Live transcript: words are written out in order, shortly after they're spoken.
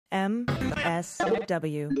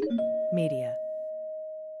MSW Media.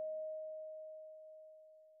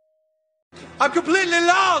 I'm completely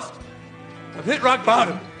lost. I've hit rock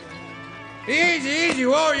bottom. Easy,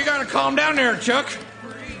 whoa, you gotta calm down there, Chuck.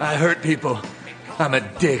 I hurt people. I'm a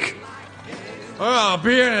dick. Well,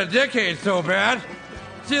 being a dick ain't so bad.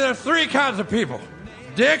 See, there's three kinds of people.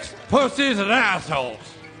 Dicks, pussies, and assholes.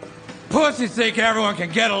 Pussies think everyone can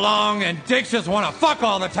get along, and dicks just want to fuck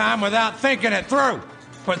all the time without thinking it through.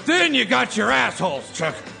 But then you got your assholes,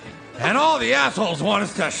 Chuck. And all the assholes want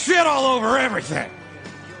us to shit all over everything.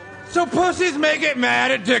 So pussies may get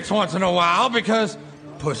mad at dicks once in a while because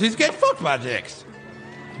pussies get fucked by dicks.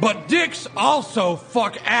 But dicks also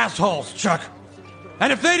fuck assholes, Chuck.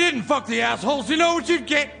 And if they didn't fuck the assholes, you know what you'd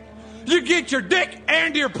get? You'd get your dick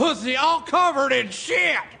and your pussy all covered in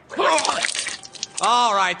shit.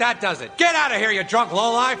 All right, that does it. Get out of here, you drunk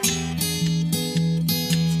lowlife.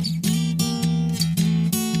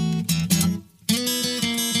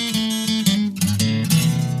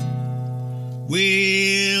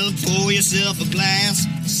 Well, pour yourself a glass,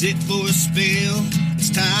 sit for a spill. It's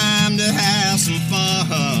time to have some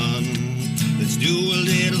fun. Let's do a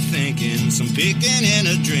little thinking, some picking and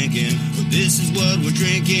a drinking. But this is what we're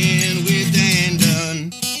drinking with Dan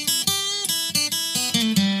Dunn.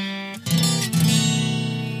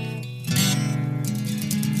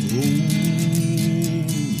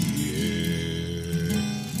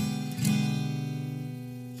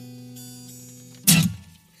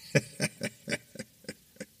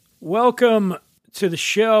 Welcome to the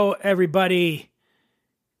show, everybody.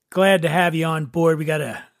 Glad to have you on board. We got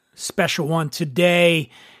a special one today.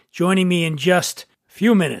 Joining me in just a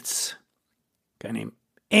few minutes, a guy named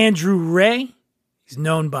Andrew Ray. He's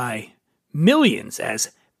known by millions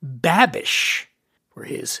as Babish for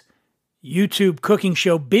his YouTube cooking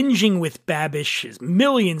show, Binging with Babish. His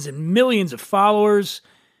millions and millions of followers.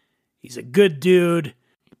 He's a good dude.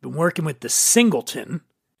 He's been working with the Singleton.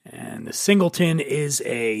 And the Singleton is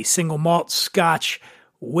a single malt Scotch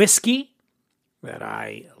whiskey that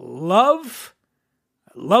I love.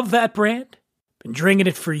 I love that brand. Been drinking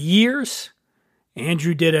it for years.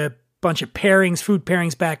 Andrew did a bunch of pairings, food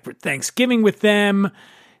pairings back for Thanksgiving with them.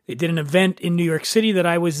 They did an event in New York City that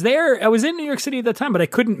I was there. I was in New York City at that time, but I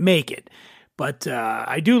couldn't make it. But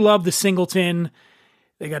I do love the Singleton.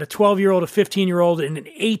 They got a 12-year-old, a 15-year-old, and an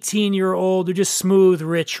 18-year-old. They're just smooth,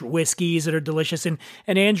 rich whiskeys that are delicious. And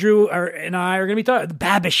Andrew and I are going to be talking,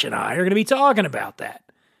 Babish and I are going to be talking about that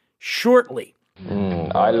shortly.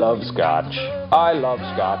 I love scotch. I love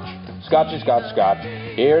scotch. Scotchy, scotch.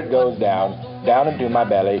 Here it goes down into my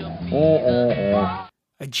belly.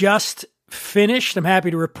 I just finished, I'm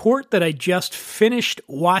happy to report that I just finished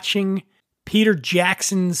watching Peter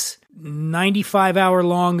Jackson's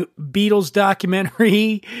 95-hour-long Beatles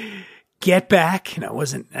documentary, Get Back. And I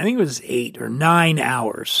think it was 8 or 9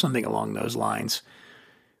 hours, something along those lines.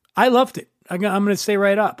 I loved it. I'm going to say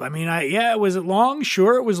right up. I mean, was it long?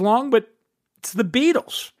 Sure, it was long, but it's the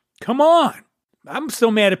Beatles. Come on. I'm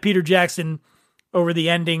still mad at Peter Jackson over the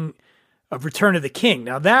ending of Return of the King.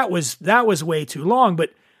 Now, that was way too long,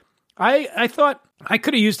 but I thought I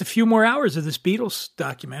could have used a few more hours of this Beatles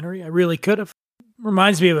documentary. I really could have.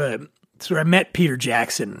 Reminds me of I met Peter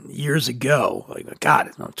Jackson years ago.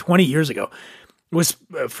 20 years ago. It was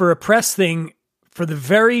for a press thing for the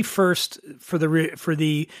very first, for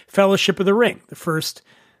the Fellowship of the Ring, the first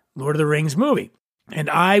Lord of the Rings movie. And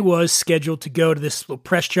I was scheduled to go to this little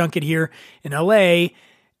press junket here in LA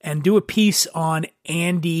and do a piece on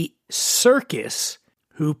Andy Serkis,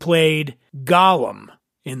 who played Gollum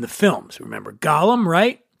in the films. Remember Gollum,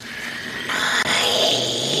 right?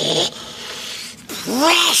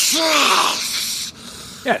 Precious!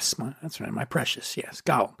 Yes, that's right, my precious. Yes,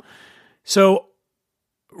 Gollum. So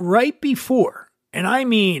right before, and I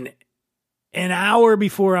mean an hour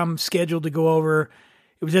before I'm scheduled to go over,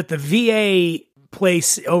 it was at the VA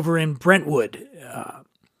place over in Brentwood,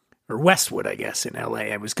 or Westwood, I guess, in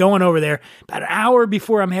LA. I was going over there about an hour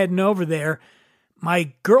before I'm heading over there.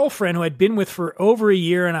 My girlfriend, who I'd been with for over a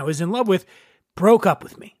year and I was in love with, broke up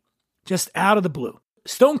with me. Just out of the blue.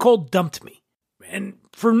 Stone cold dumped me. And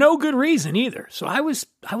for no good reason either. So I was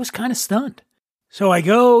kind of stunned. So I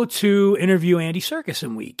go to interview Andy Serkis,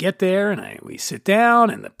 and we get there and we sit down,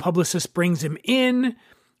 and the publicist brings him in.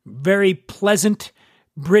 Very pleasant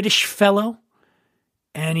British fellow.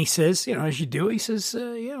 And he says, as you do, he says,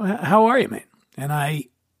 how are you, man? And I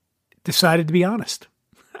decided to be honest.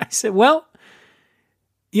 I said, well,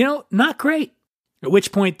 not great. At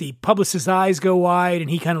which point the publicist's eyes go wide and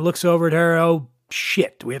he kind of looks over at her. Oh,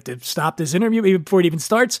 shit. Do we have to stop this interview even before it even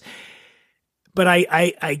starts? But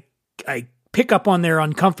I pick up on their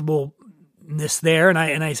uncomfortable there. And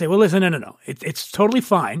I say, well, listen, no. It's totally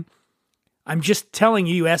fine. I'm just telling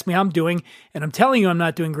you asked me how I'm doing, and I'm telling you I'm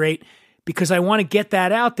not doing great because I want to get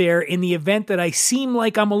that out there in the event that I seem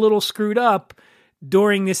like I'm a little screwed up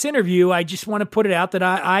during this interview. I just want to put it out that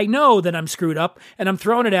I know that I'm screwed up, and I'm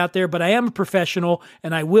throwing it out there, but I am a professional,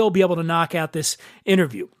 and I will be able to knock out this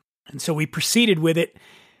interview. And so we proceeded with it.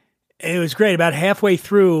 It was great. About halfway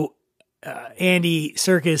through, Andy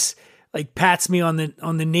Serkis pats me on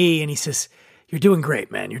the knee, and he says, "You're doing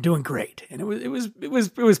great, man. You're doing great." And it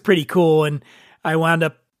was pretty cool. And I wound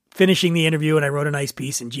up finishing the interview, and I wrote a nice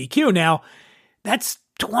piece in GQ. Now, that's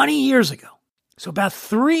 20 years ago. So about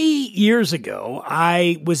 3 years ago,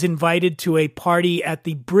 I was invited to a party at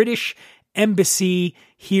the British Embassy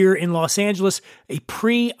here in Los Angeles, a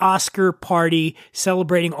pre-Oscar party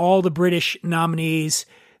celebrating all the British nominees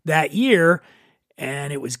that year.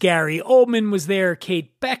 And it was Gary Oldman was there,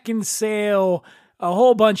 Kate Beckinsale, a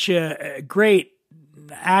whole bunch of great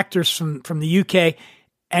actors from the UK,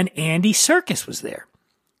 and Andy Serkis was there.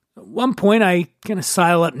 At one point, I kind of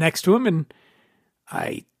sidle up next to him, and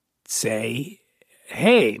I say,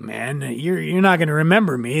 "Hey, man, you're not going to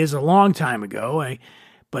remember me. It's a long time ago.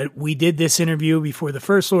 But we did this interview before the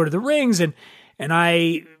first Lord of the Rings, and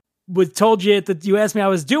I told you that you asked me how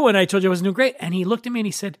I was doing. I told you I wasn't doing great." And he looked at me and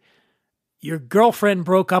he said, "Your girlfriend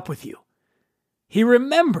broke up with you." He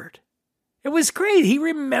remembered. It was great. He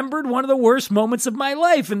remembered one of the worst moments of my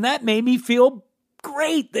life, and that made me feel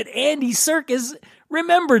great that Andy Serkis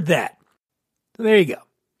remembered that. So there you go.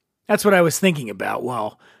 That's what I was thinking about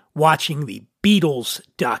while watching the Beatles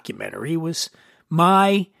documentary, was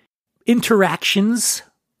my interactions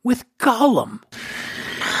with Gollum.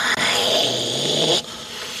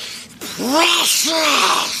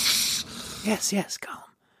 Precious! Yes, Gollum.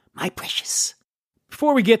 My precious.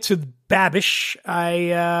 Before we get to Babish,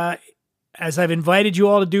 as I've invited you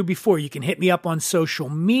all to do before, you can hit me up on social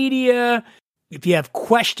media. If you have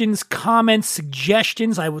questions, comments,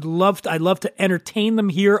 suggestions, I'd love to entertain them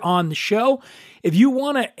here on the show. If you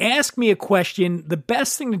want to ask me a question, the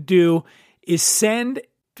best thing to do is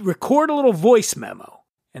record a little voice memo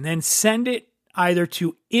and then send it either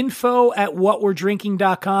to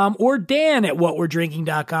info@whatwe'redrinking.com or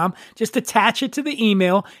dan@whatwe'redrinking.com. Just attach it to the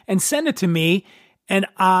email and send it to me, and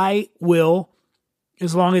I will,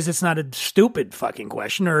 as long as it's not a stupid fucking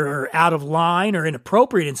question or out of line or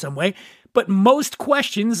inappropriate in some way, but most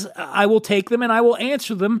questions, I will take them and I will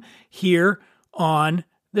answer them here on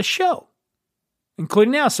the show,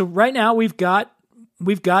 including now. So right now we've got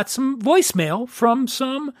some voicemail from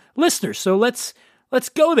some listeners. So let's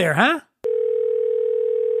go there, huh?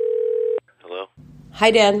 Hello. Hi,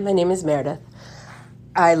 Dan. My name is Meredith.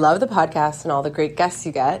 I love the podcast and all the great guests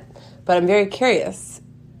you get, but I'm very curious.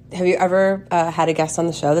 Have you ever had a guest on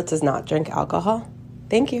the show that does not drink alcohol?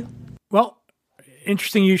 Thank you. Well,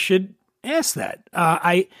 interesting you should ask that.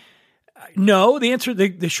 No,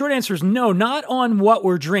 the short answer is no, not on What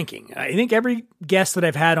We're Drinking. I think every guest that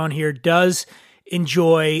I've had on here does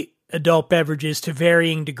enjoy adult beverages to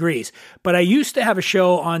varying degrees. But I used to have a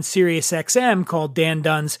show on Sirius XM called Dan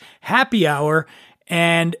Dunn's Happy Hour,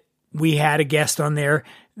 and we had a guest on there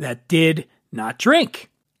that did not drink,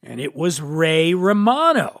 and it was Ray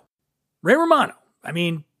Romano. Ray Romano. I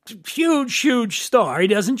mean, huge star. He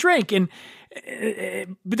doesn't drink,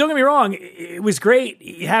 but don't get me wrong, it was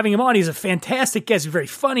great having him on. He's a fantastic guest. He's very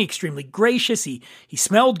funny, extremely gracious. He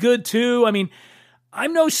smelled good too. I mean,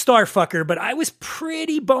 I'm no star fucker, but I was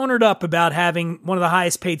pretty bonered up about having one of the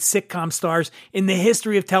highest paid sitcom stars in the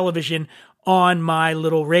history of television on my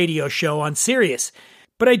little radio show on Sirius.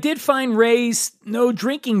 But I did find Ray's no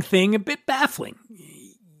drinking thing a bit baffling.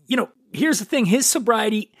 You know, here's the thing. His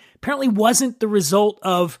sobriety apparently wasn't the result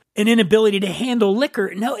of an inability to handle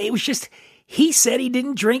liquor. No, it was just, he said he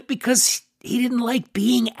didn't drink because he didn't like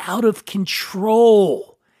being out of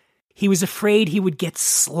control. He was afraid he would get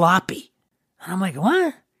sloppy. And I'm like,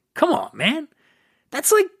 what? Come on, man.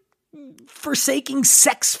 That's like forsaking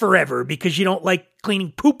sex forever because you don't like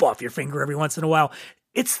cleaning poop off your finger every once in a while.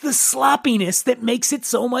 It's the sloppiness that makes it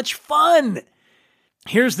so much fun.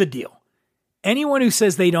 Here's the deal. Anyone who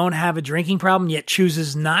says they don't have a drinking problem yet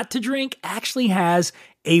chooses not to drink actually has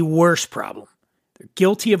a worse problem. They're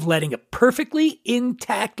guilty of letting a perfectly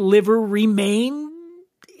intact liver remain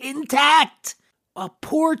intact, while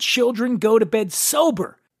poor children go to bed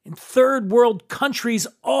sober in third world countries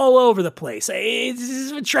all over the place.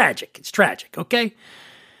 It's tragic. It's tragic, okay?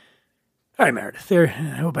 All right, Meredith, I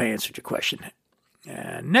hope I answered your question.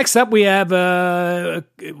 Next up, we have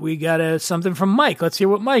something from Mike. Let's hear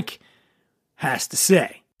what Mike has to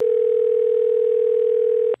say.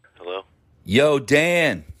 Hello? Yo,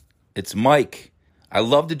 Dan. It's Mike. I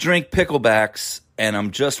love to drink picklebacks, and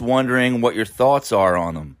I'm just wondering what your thoughts are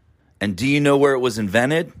on them. And do you know where it was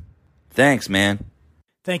invented? Thanks, man.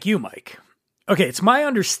 Thank you, Mike. Okay, it's my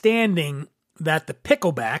understanding that the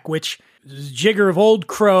pickleback, which is a jigger of Old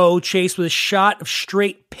Crow chased with a shot of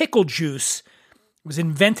straight pickle juice, was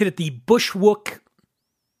invented at the Bushwick.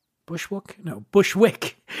 I'm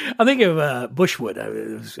thinking of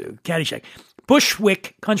Bushwood. Caddyshack.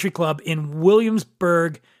 Bushwick Country Club in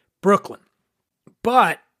Williamsburg, Brooklyn.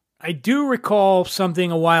 But I do recall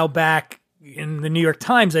something a while back in the New York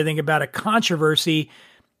Times, I think, about a controversy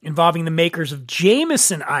involving the makers of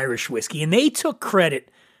Jameson Irish whiskey, and they took credit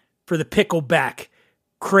for the pickleback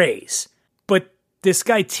craze. But this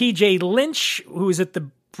guy, TJ Lynch, who was at the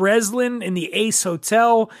Breslin in the Ace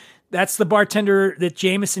Hotel, that's the bartender that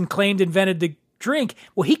Jameson claimed invented the drink.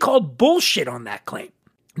 Well, he called bullshit on that claim.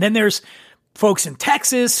 And then there's folks in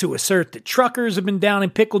Texas who assert that truckers have been down in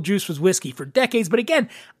pickle juice with whiskey for decades. But again,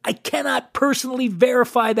 I cannot personally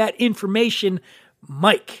verify that information,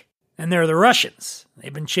 Mike. And there are the Russians.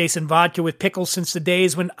 They've been chasing vodka with pickles since the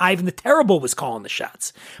days when Ivan the Terrible was calling the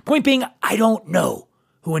shots. Point being, I don't know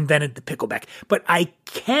who invented the pickleback, but I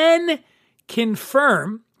can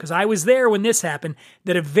confirm, because I was there when this happened,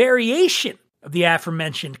 that a variation of the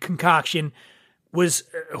aforementioned concoction was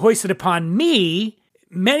hoisted upon me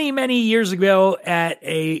many, many years ago at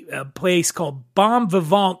a place called Bon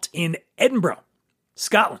Vivant in Edinburgh,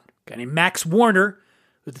 Scotland. A guy named Max Warner,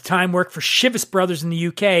 who at the time worked for Chivas Brothers in the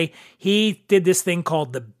UK, he did this thing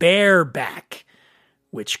called the Bareback,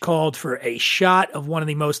 which called for a shot of one of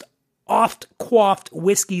the most oft-quaffed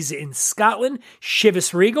whiskeys in Scotland,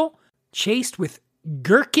 Chivas Regal, chased with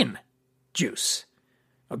gherkin juice.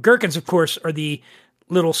 Now, gherkins, of course, are the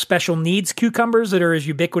little special needs cucumbers that are as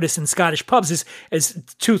ubiquitous in Scottish pubs as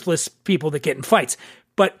toothless people that get in fights.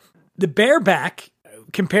 But the Bareback,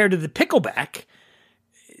 compared to the pickleback,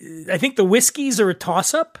 I think the whiskeys are a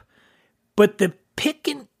toss-up, but the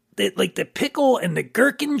pickle and the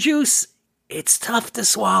gherkin juice, it's tough to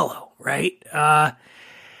swallow, right?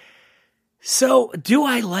 So do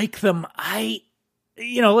I like them?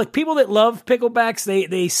 Like people that love picklebacks,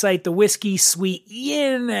 they cite the whiskey sweet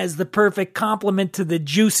yin as the perfect complement to the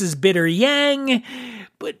juice's bitter yang.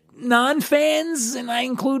 But non-fans, and I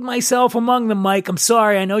include myself among them, Mike, I'm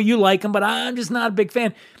sorry, I know you like them, but I'm just not a big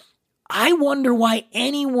fan. I wonder why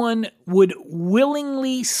anyone would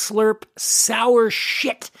willingly slurp sour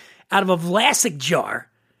shit out of a Vlasic jar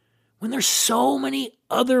when there's so many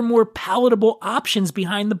other more palatable options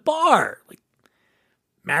behind the bar. Like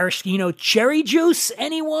maraschino cherry juice,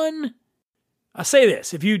 anyone? I'll say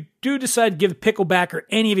this, if you do decide to give pickleback or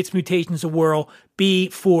any of its mutations a whirl, be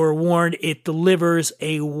forewarned, it delivers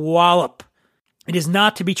a wallop. It is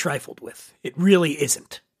not to be trifled with. It really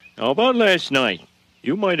isn't. How about last night?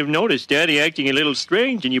 You might have noticed Daddy acting a little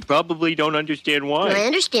strange, and you probably don't understand why. I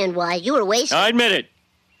understand why. You were wasted. I admit it.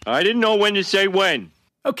 I didn't know when to say when.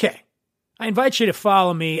 Okay. I invite you to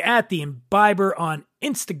follow me at The Imbiber on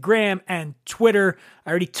Instagram and Twitter. I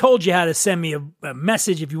already told you how to send me a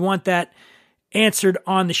message if you want that answered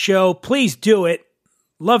on the show. Please do it.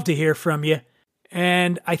 Love to hear from you.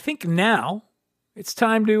 And I think now it's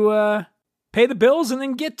time to pay the bills and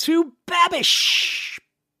then get to Babish.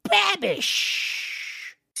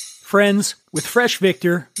 Friends, with Fresh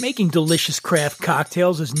Victor, making delicious craft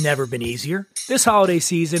cocktails has never been easier. This holiday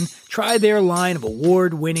season, try their line of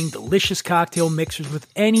award-winning delicious cocktail mixers with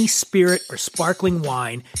any spirit or sparkling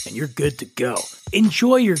wine, and you're good to go.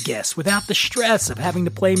 Enjoy your guests without the stress of having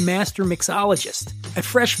to play master mixologist. At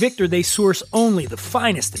Fresh Victor, they source only the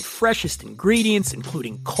finest and freshest ingredients,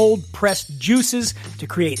 including cold-pressed juices, to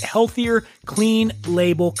create healthier,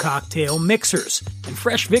 clean-label cocktail mixers. And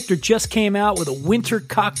Fresh Victor just came out with a winter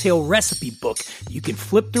cocktail recipe book that you can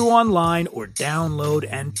flip through online or download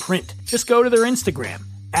and print. Just go to their Instagram,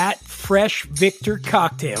 at Fresh Victor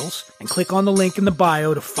Cocktails, and click on the link in the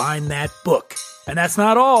bio to find that book. And that's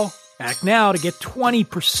not all. Act now to get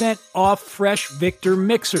 20% off Fresh Victor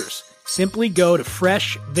mixers. Simply go to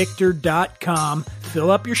freshvictor.com, fill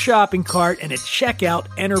up your shopping cart, and at checkout,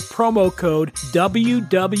 enter promo code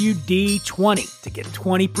WWD20 to get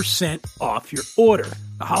 20% off your order.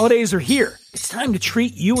 The holidays are here. It's time to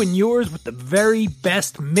treat you and yours with the very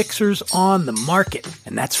best mixers on the market,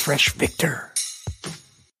 and that's Fresh Victor.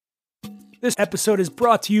 This episode is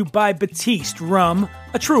brought to you by Batiste Rum,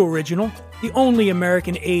 a true original, the only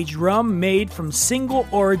American-aged rum made from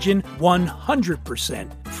single-origin,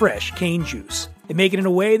 100% fresh cane juice. They make it in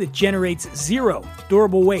a way that generates zero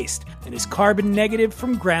durable waste and is carbon negative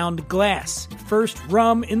from ground glass. First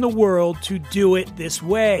rum in the world to do it this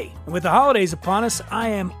way. And with the holidays upon us, I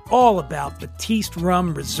am all about Batiste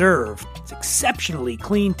Rum Reserve. It's exceptionally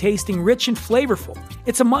clean tasting, rich and flavorful.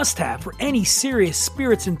 It's a must-have for any serious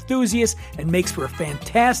spirits enthusiast and makes for a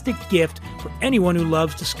fantastic gift for anyone who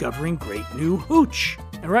loves discovering great new hooch.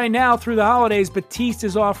 And right now, through the holidays, Batiste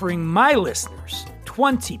is offering my listeners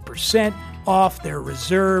 20% off their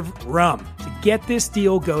Reserve rum. To get this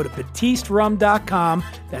deal, go to BatisteRum.com.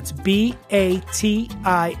 That's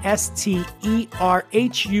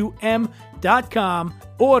BATISTERHUM.com.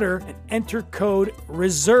 Order and enter code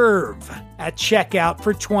RESERVE at checkout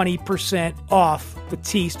for 20% off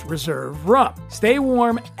Batiste Reserve rum. Stay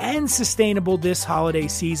warm and sustainable this holiday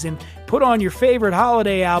season. Put on your favorite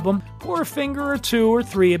holiday album, pour a finger or two or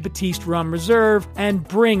three of Batiste Rum Reserve, and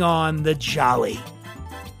bring on the jolly.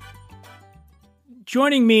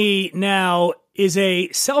 Joining me now is a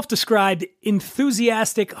self-described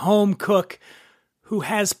enthusiastic home cook who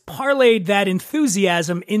has parlayed that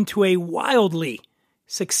enthusiasm into a wildly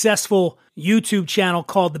successful YouTube channel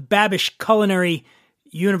called the Babish Culinary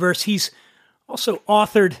Universe. He's also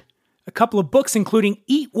authored a couple of books, including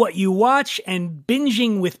Eat What You Watch and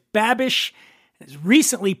Binging with Babish. Has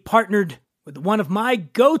recently partnered with one of my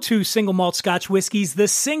go-to single malt Scotch whiskeys, the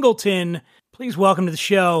Singleton. Please welcome to the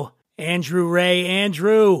show, Andrew Ray.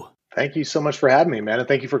 Andrew. Thank you so much for having me, man. And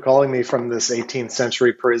thank you for calling me from this 18th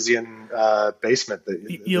century Parisian basement.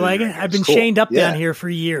 You like it? I've been chained up down here for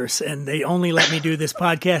years, and they only let me do this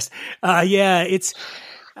podcast. I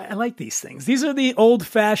like these things. These are the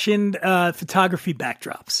old-fashioned photography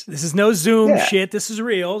backdrops. This is no Zoom shit. This is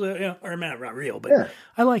real. Or not real, but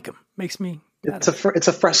I like them. Makes me... It's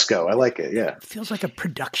a fresco. I like it, yeah. It feels like a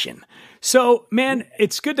production. So, man,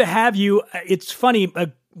 it's good to have you. It's funny.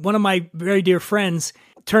 One of my very dear friends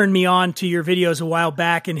turned me on to your videos a while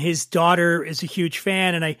back, and his daughter is a huge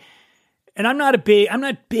fan. And I'm not big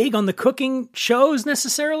on the cooking shows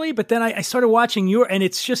necessarily, but then I started watching and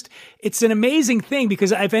it's an amazing thing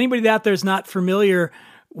because if anybody out there is not familiar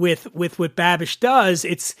with what Babish does,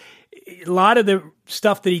 it's a lot of the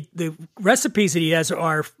stuff that the recipes that he has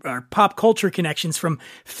are pop culture connections from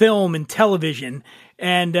film and television.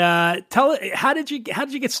 And how did you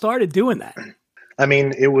get started doing that? I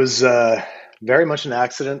mean, it was very much an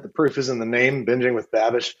accident. The proof is in the name, Binging with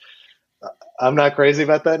Babish. I'm not crazy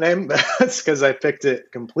about that name. That's because I picked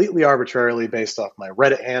it completely arbitrarily based off my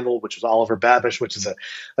Reddit handle, which was Oliver Babish, which is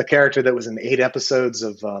a character that was in 8 episodes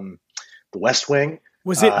of The West Wing.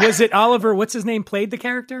 Was it Oliver? What's his name? Played the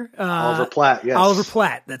character? Oliver Platt. Yes. Oliver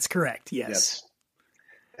Platt. That's correct. Yes.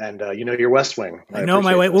 And you know your West Wing. I know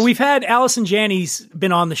my way. Well, we've had Allison Janney's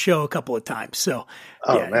been on the show a couple of times. So,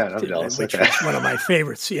 man, I'm jealous. Which was one of my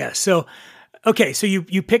favorites. Yeah. So, okay. So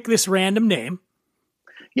you pick this random name.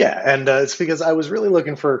 Yeah, and it's because I was really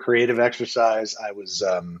looking for a creative exercise. I was,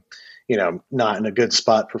 not in a good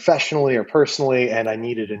spot professionally or personally, and I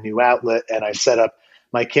needed a new outlet. And I set up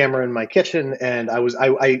my camera in my kitchen, and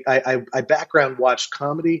I background watched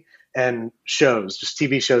comedy and shows, just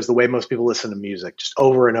TV shows, the way most people listen to music, just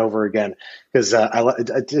over and over again, because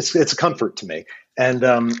it's a comfort to me. And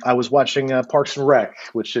I was watching Parks and Rec,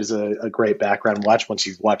 which is a great background watch once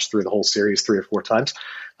you've watched through the whole series 3 or 4 times,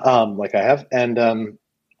 like I have. And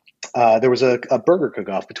there was a burger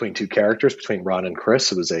cook-off between 2 characters, between Ron and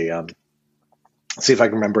Chris. It was see if I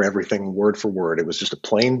can remember everything word for word. It was just a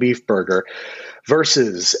plain beef burger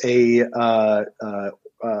versus a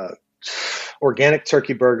organic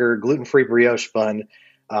turkey burger, gluten-free brioche bun,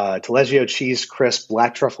 Taleggio cheese crisp,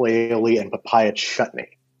 black truffle aioli, and papaya chutney,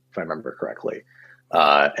 if I remember correctly.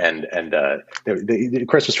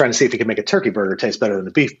 Chris was trying to see if he could make a turkey burger taste better than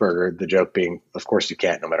the beef burger. The joke being, of course you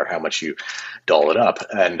can't, no matter how much you doll it up.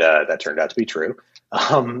 And that turned out to be true.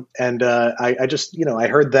 I just, I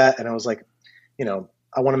heard that and I was like,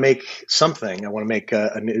 I want to make something. I want to make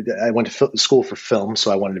I went to school for film,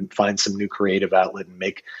 so I wanted to find some new creative outlet and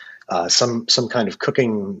make some kind of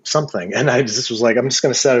cooking something. And I just was like, I'm just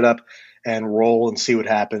going to set it up and roll and see what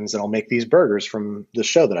happens. And I'll make these burgers from the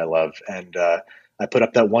show that I love. And I put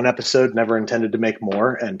up that 1 episode, never intended to make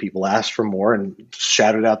more, and people asked for more and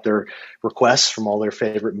shouted out their requests from all their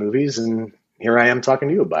favorite movies. And here I am talking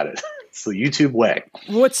to you about it. It's the YouTube way.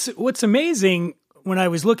 What's amazing when I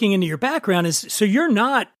was looking into your background is, so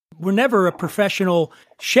we're never a professional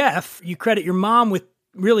chef. You credit your mom with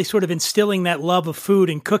really sort of instilling that love of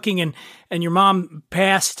food and cooking, and your mom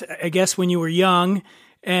passed, I guess, when you were young.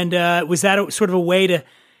 And was that sort of a way to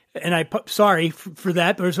And sorry for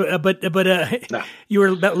that, but No. you were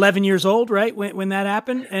about 11 years old, right, when that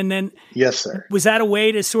happened, and then Yes, sir. was that a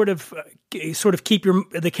way to sort of keep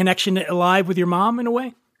the connection alive with your mom in a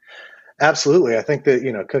way? Absolutely. I think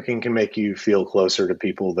that, cooking can make you feel closer to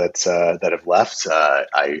people that have left.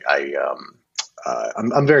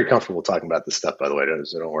 I'm very comfortable talking about this stuff, by the way,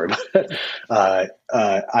 so don't worry about it.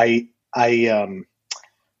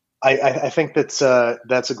 I think that's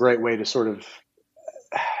a great way to sort of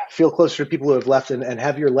feel closer to people who have left and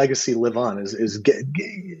have your legacy live on.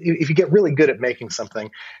 If you get really good at making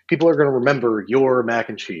something, people are going to remember your mac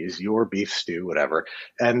and cheese, your beef stew, whatever.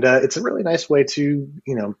 And it's a really nice way to,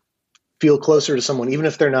 feel closer to someone, even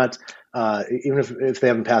if they're not, even if they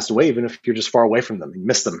haven't passed away, even if you're just far away from them, you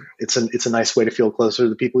miss them. It's a nice way to feel closer to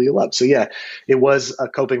the people you love. So yeah, it was a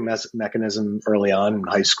coping mechanism early on in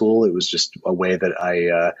high school. It was just a way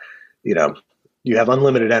that you have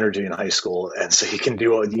unlimited energy in high school. And so you can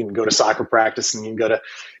go to soccer practice and you can go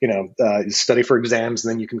to, study for exams,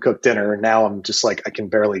 and then you can cook dinner. And now I'm just like, I can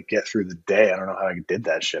barely get through the day. I don't know how I did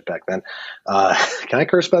that shit back then. Can I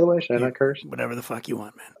curse, by the way? Should I not curse? Whatever the fuck you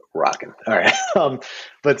want, man. Rocking. All right.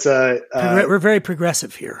 We're very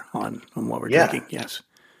progressive here on what we're drinking. Yes.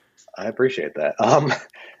 I appreciate that.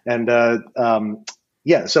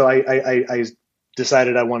 So I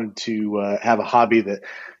decided I wanted to have a hobby that,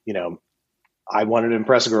 I wanted to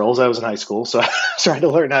impress girls. I was in high school, so I tried to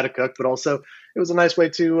learn how to cook, but also it was a nice way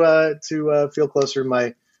to feel closer to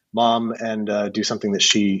my mom and do something that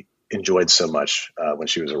she enjoyed so much when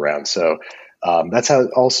she was around. So that's how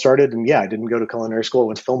it all started. And yeah, I didn't go to culinary school. I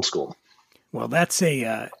went to film school. Well, that's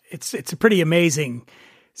it's a pretty amazing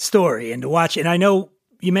story, and to watch. And I know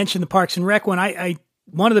you mentioned the Parks and Rec one.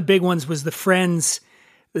 One of the big ones was the Friends,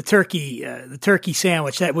 the turkey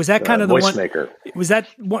sandwich. Was that kind of the one? Maker. Was that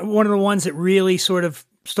one of the ones that really sort of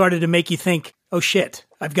started to make you think, oh shit,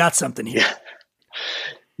 I've got something here?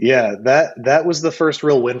 Yeah, that was the first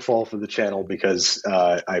real windfall for the channel because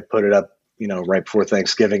I put it up, right before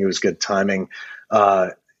Thanksgiving. It was good timing. I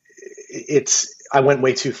went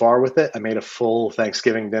way too far with it. I made a full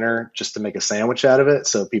Thanksgiving dinner just to make a sandwich out of it.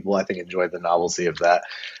 So people, I think, enjoyed the novelty of that.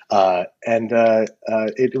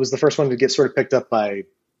 It was the first one to get sort of picked up by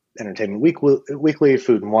Entertainment Weekly,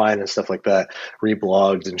 Food and Wine, and stuff like that,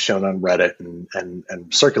 reblogged and shown on Reddit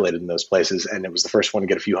and circulated in those places. And it was the first one to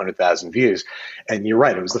get a few 100,000 views. And you're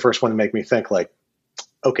right, it was the first one to make me think like,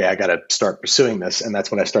 okay, I got to start pursuing this. And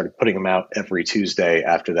that's when I started putting them out every Tuesday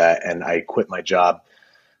after that. And I quit my job,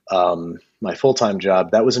 my full-time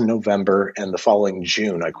job. That was in November. And the following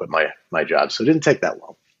June, I quit my job. So it didn't take that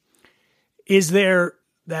long. Is there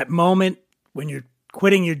that moment when you're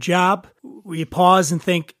quitting your job where you pause and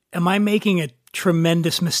think, am I making a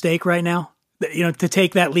tremendous mistake right now? To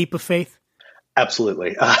take that leap of faith?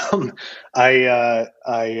 Absolutely. I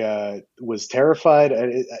was terrified.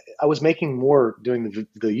 I was making more doing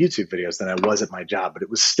the YouTube videos than I was at my job, but it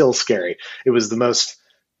was still scary. It was the most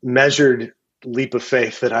measured leap of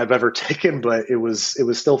faith that I've ever taken, but it was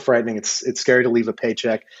still frightening. It's scary to leave a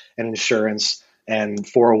paycheck and insurance and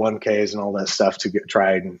 401ks and all that stuff to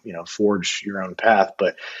try and, forge your own path.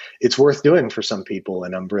 But it's worth doing for some people.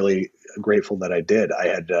 And I'm really grateful that I did. I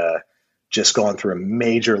had just gone through a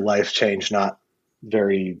major life change not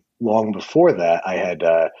very long before that. I had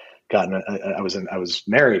I was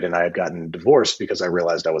married and I had gotten divorced because I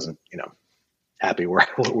realized I wasn't, happy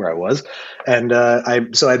where I was. And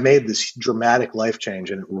so I made this dramatic life change,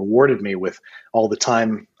 and it rewarded me with all the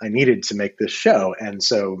time I needed to make this show. And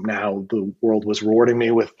so now the world was rewarding me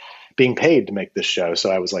with being paid to make this show. So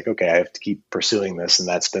I was like, okay, I have to keep pursuing this. And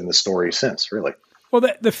that's been the story since, really. Well,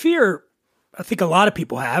 the fear I think a lot of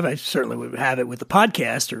people have, I certainly would have it with the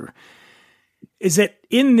podcast, is that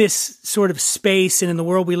in this sort of space and in the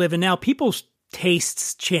world we live in now, people's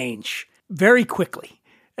tastes change very quickly.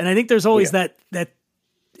 And I think there's always that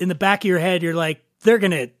in the back of your head, you're like, they're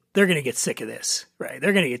going to get sick of this, right?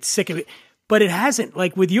 They're going to get sick of it. But it hasn't.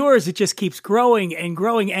 Like with yours, it just keeps growing and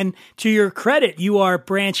growing. And to your credit, you are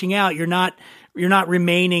branching out. You're not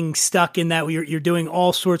remaining stuck in that. You're doing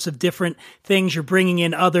all sorts of different things. You're bringing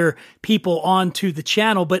in other people onto the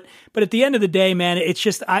channel. But at the end of the day, man, it's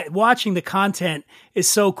just watching the content is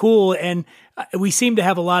so cool. And we seem to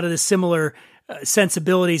have a lot of the similar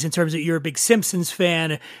sensibilities in terms of you're a big Simpsons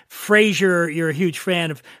fan, Frasier, you're a huge fan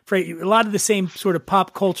of Frasier, a lot of the same sort of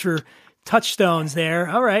pop culture touchstones there.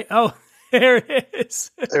 All right. Oh, there it is.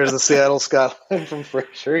 There's the Seattle Skyline from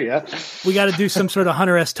Frasier. Yeah. We got to do some sort of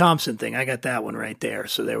Hunter S. Thompson thing. I got that one right there.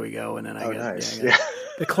 So there we go. And then I got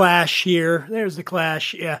the Clash here. There's the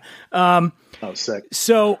Clash. Yeah. Sick.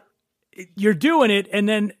 So you're doing it. And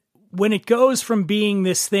then when it goes from being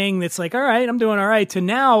this thing that's like, all right, I'm doing all right, to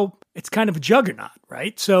now it's kind of a juggernaut,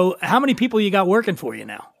 right? So how many people you got working for you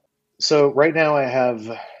now? So right now I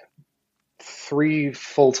have 3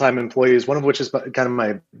 full-time employees, one of which is kind of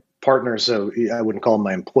my partner, so I wouldn't call him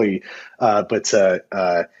my employee, but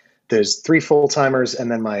there's 3 full-timers, and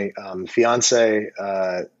then my fiance,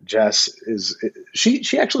 Jess,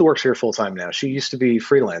 she actually works here full-time now. She used to be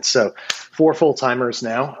freelance, so 4 full-timers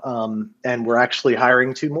now, and we're actually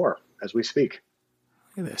hiring 2 more as we speak.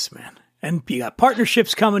 Look at this, man. And you got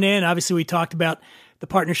partnerships coming in. Obviously, we talked about the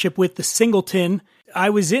partnership with the Singleton.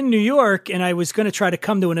 I was in New York, and I was going to try to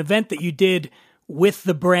come to an event that you did with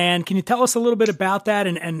the brand. Can you tell us a little bit about that,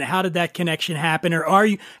 and how did that connection happen? Or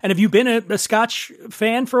have you been a Scotch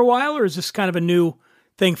fan for a while, or is this kind of a new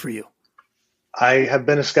thing for you? I have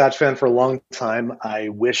been a Scotch fan for a long time. I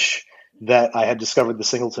wish that I had discovered the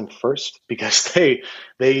Singleton first, because they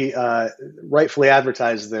rightfully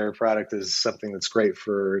advertise their product as something that's great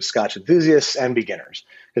for Scotch enthusiasts and beginners,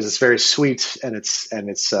 because it's very sweet and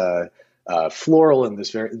it's floral, and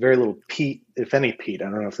there's very, very little peat, if any peat. I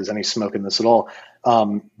don't know if there's any smoke in this at all,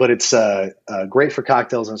 but it's great for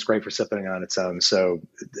cocktails, and it's great for sipping on its own. So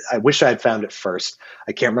I wish I had found it first.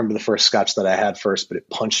 I can't remember the first Scotch that I had first, but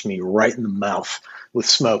it punched me right in the mouth with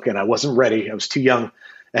smoke, and I wasn't ready. I was too young,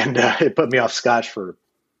 and it put me off Scotch for,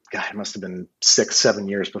 God, it must have been 6-7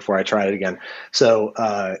 years before I tried it again. So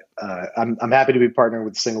I'm happy to be partnered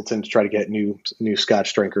with Singleton to try to get new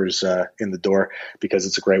Scotch drinkers in the door, because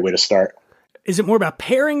it's a great way to start. Is it more about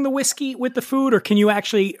pairing the whiskey with the food, or do you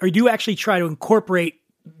actually try to incorporate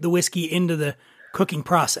the whiskey into the cooking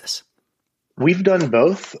process? We've done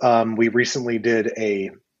both. We recently did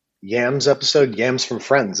a Yams episode, Yams from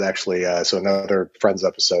Friends, actually. So another Friends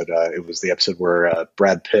episode. It was the episode where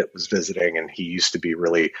Brad Pitt was visiting, and he used to be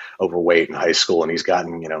really overweight in high school, and he's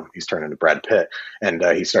turned into Brad Pitt, and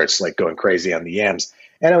he starts like going crazy on the yams.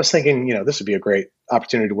 And I was thinking, this would be a great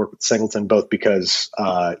opportunity to work with Singleton, both because,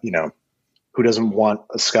 who doesn't want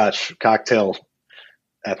a Scotch cocktail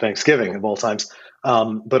at Thanksgiving of all times?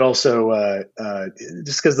 But also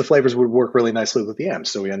just because the flavors would work really nicely with the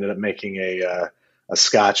yams. So we ended up making a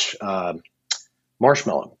Scotch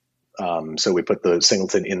marshmallow. So we put the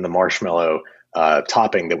Singleton in the marshmallow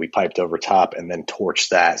topping that we piped over top, and then torched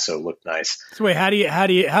that so it looked nice. So wait, how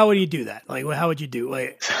would you do that? Like, how would you do?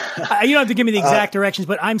 Like, you don't have to give me the exact directions,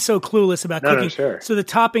 but I'm so clueless about cooking. No, sure. So the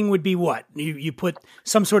topping would be what? You put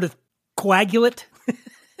some sort of coagulant?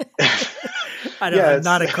 I don't know. I'm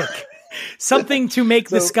not a cook. Something to make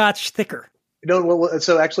the Scotch thicker. No, well,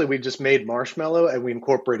 so actually we just made marshmallow, and we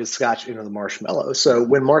incorporated Scotch into the marshmallow. So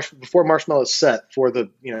before marshmallow is set, for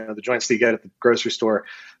the the joints that you get at the grocery store,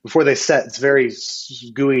 before they set, it's very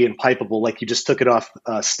gooey and pipeable, like you just took it off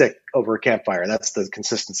a stick over a campfire. That's the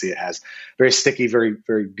consistency it has. Very sticky, very,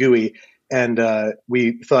 very gooey. And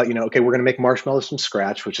we thought, okay, we're going to make marshmallows from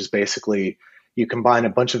scratch, which is basically you combine a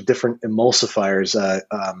bunch of different emulsifiers.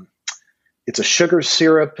 It's a sugar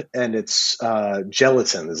syrup, and it's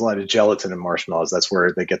gelatin. There's a lot of gelatin in marshmallows. That's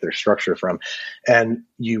where they get their structure from. And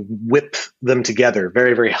you whip them together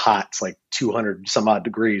very, very hot. It's like 200 some odd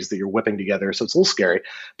degrees that you're whipping together. So it's a little scary.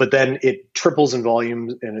 But then it triples in volume,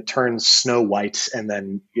 and it turns snow white, and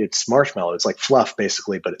then it's marshmallow. It's like fluff,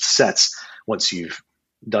 basically, but it sets once you've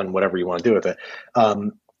done whatever you want to do with it.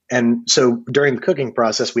 And so during the cooking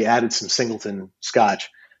process, we added some Singleton Scotch,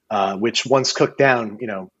 which once cooked down,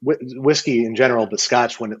 whiskey in general, but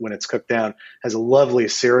Scotch when it's cooked down has a lovely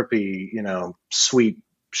syrupy, sweet,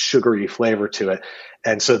 sugary flavor to it.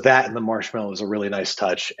 And so that and the marshmallow is a really nice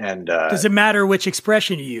touch. And does it matter which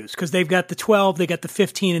expression you use? Because they've got the 12, they got the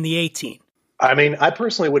 15, and the 18. I mean, I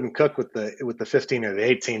personally wouldn't cook with the 15 or the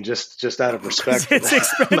 18 just out of respect. It's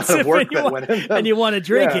expensive, and you want to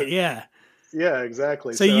drink it. Yeah. Yeah,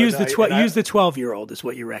 exactly. So you use the 12-year-old is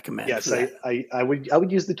what you recommend. Yes, I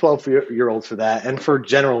would use the 12-year-old for that, and for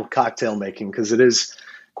general cocktail making, because it is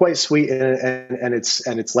quite sweet and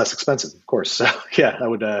it's less expensive, of course. So yeah, I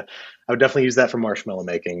would definitely use that for marshmallow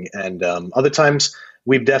making. And other times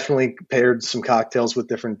we've definitely paired some cocktails with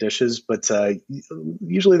different dishes, but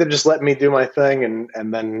usually they're just letting me do my thing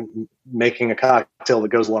and then making a cocktail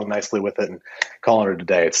that goes along nicely with it and calling it a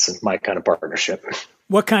day. It's my kind of partnership.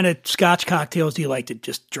 What kind of Scotch cocktails do you like to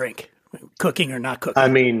just drink, cooking or not cooking? I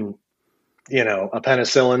mean, a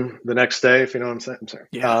penicillin the next day, if you know what I'm saying. I'm sorry.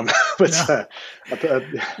 Yeah.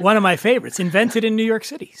 One of my favorites, invented in New York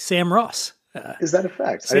City, Sam Ross. Is that a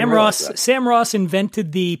fact? Sam Ross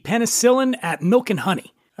invented the penicillin at Milk and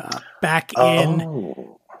Honey back in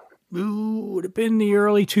would have been the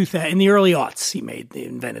early 2000s, in the early aughts. He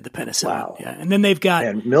invented the penicillin. Wow. Yeah, and then they've got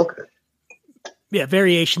and milk.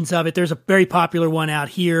 variations of it. There's a very popular one out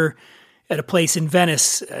here at a place in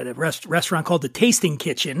Venice, at a restaurant called the Tasting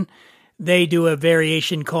Kitchen. They do a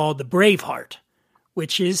variation called the Braveheart,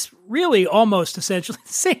 which is really almost essentially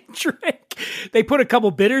the same drink. They put a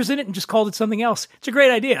couple bitters in it and just called it something else. It's a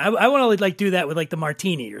great idea. I want to like do that with like the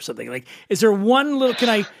martini or something. Like, is there one little? Can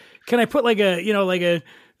I put like a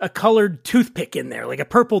colored toothpick in there, like a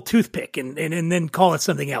purple toothpick, and then call it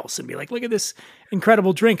something else and be like, look at this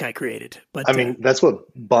incredible drink I created. But I mean, that's what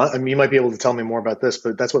Bond. I mean, you might be able to tell me more about this,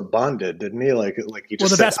 but that's what Bond did, didn't he? Like he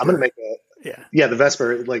just said, I'm going to make the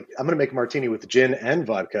Vesper. Like, I'm going to make a martini with gin and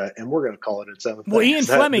vodka, and we're going to call it its own thing. Well, Ian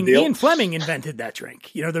Fleming invented that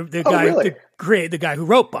drink. You know, the guy, really? the guy who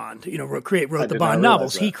wrote Bond. You know, wrote the Bond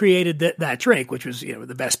novels. He created that drink, which was, you know,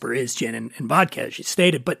 the Vesper is gin and vodka, as you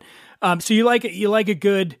stated. But so you like it? You like a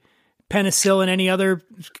good penicillin? Any other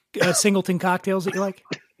Singleton cocktails that you like?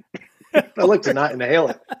 I like to not inhale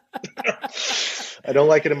it. I don't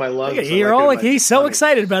like it in my lungs. You're all like, he's so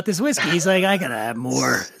excited about this whiskey. He's like, I gotta have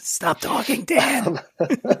more. Stop talking, Dan.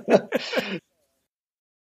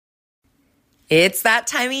 It's that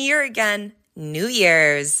time of year again. New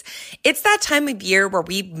Year's. It's that time of year where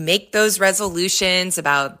we make those resolutions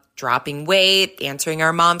about dropping weight, answering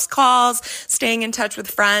our mom's calls, staying in touch with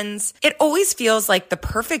friends. It always feels like the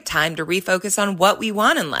perfect time to refocus on what we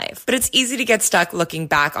want in life. But it's easy to get stuck looking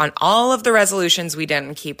back on all of the resolutions we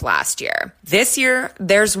didn't keep last year. This year,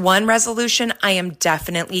 there's one resolution I am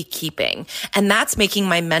definitely keeping, and that's making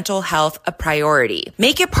my mental health a priority.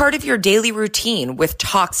 Make it part of your daily routine with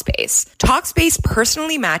Talkspace. Talkspace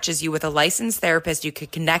personally matches you with a licensed therapist you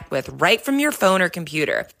could connect with right from your phone or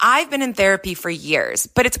computer. I've been in therapy for years,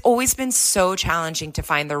 but it's always been so challenging to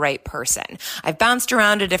find the right person. I've bounced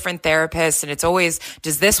around to different therapists, and it's always,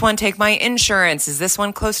 does this one take my insurance? Is this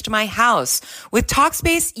one close to my house? With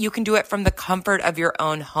Talkspace, you can do it from the comfort of your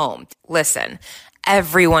own home. Listen,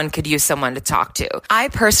 everyone could use someone to talk to. I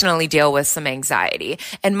personally deal with some anxiety,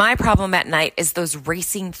 and my problem at night is those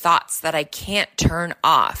racing thoughts that I can't turn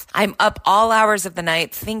off. I'm up all hours of the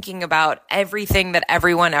night thinking about everything that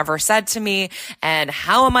everyone ever said to me, and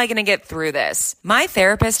how am I going to get through this? My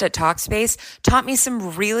therapist at Talkspace taught me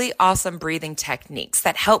some really awesome breathing techniques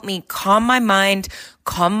that help me calm my mind,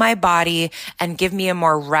 calm my body, and give me a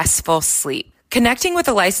more restful sleep. Connecting with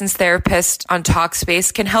a licensed therapist on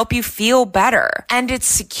Talkspace can help you feel better, and it's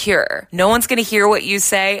secure. No one's going to hear what you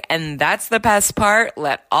say, and that's the best part.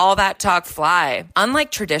 Let all that talk fly.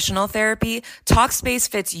 Unlike traditional therapy, Talkspace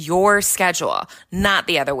fits your schedule, not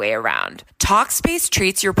the other way around. Talkspace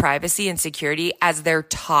treats your privacy and security as their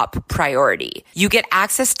top priority. You get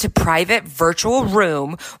access to private virtual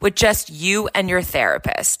room with just you and your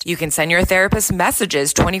therapist. You can send your therapist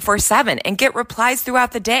messages 24/7 and get replies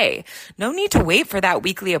throughout the day. No need to wait for that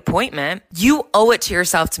weekly appointment. You owe it to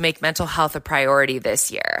yourself to make mental health a priority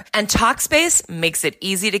this year. And Talkspace makes it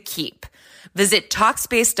easy to keep. Visit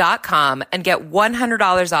Talkspace.com and get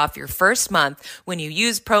 $100 off your first month when you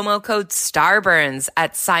use promo code STARBURNS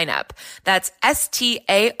at signup. That's STARBURNS.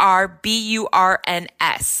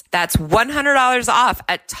 That's $100 off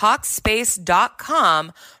at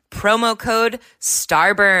Talkspace.com, promo code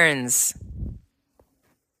STARBURNS.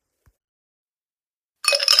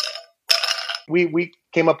 We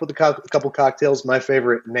came up with a couple cocktails. My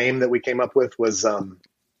favorite name that we came up with was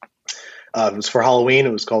it was for Halloween.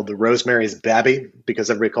 It was called the Rosemary's Babby because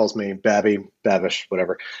everybody calls me Babby, Babish,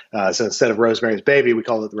 whatever. So instead of Rosemary's Baby, we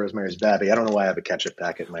call it the Rosemary's Babby. I don't know why I have a ketchup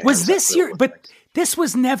packet in my hand. Was this this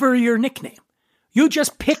was never your nickname. You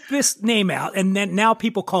just picked this name out, and then now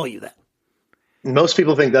people call you that. Most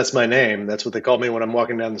people think that's my name. That's what they call me when I'm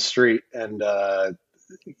walking down the street, and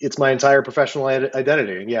it's my entire professional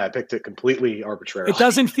identity. And yeah, I picked it completely arbitrarily. It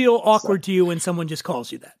doesn't feel awkward to you when someone just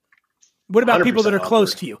calls you that. What about people that are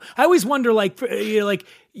close to you? I always wonder, like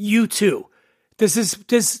you two, does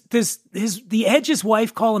the Edge's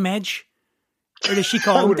wife call him Edge, or does she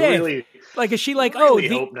call him Dave? Is she like,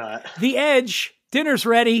 hope not. The Edge, dinner's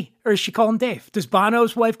ready, or does she call him Dave? Does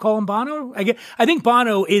Bono's wife call him Bono? I think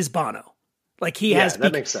Bono is Bono. Like he has,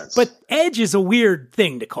 that makes sense. But Edge is a weird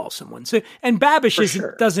thing to call someone. So, and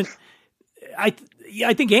Babish doesn't. I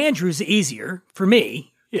think Andrew's easier for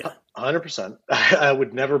me. Yeah, 100%. I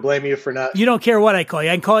would never blame you for not. You don't care what I call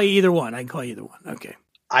you. I can call you either one. Okay.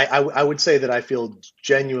 I would say that I feel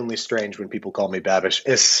genuinely strange when people call me Babish,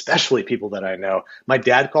 especially people that I know. My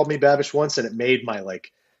dad called me Babish once, and it made my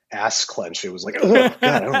ass clench. It was like, oh God,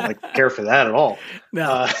 I don't care for that at all.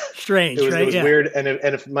 No, strange. It was, right? It was weird. And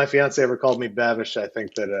if my fiance ever called me Babish, I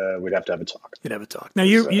think that we'd have to have a talk. You'd have a talk. Now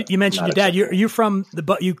you mentioned your dad. You're from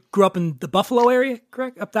you grew up in the Buffalo area,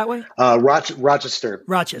 correct? Up that way? Rochester,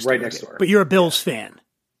 right next door. But you're a Bills fan.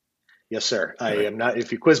 Yes, sir. I am not.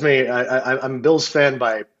 If you quiz me, I'm a Bills fan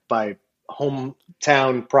by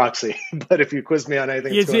hometown proxy. But if you quiz me on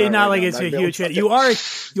anything, It's not like it's a huge fan. You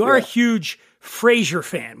are a huge Frasier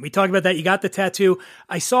fan. We talked about that. You got the tattoo.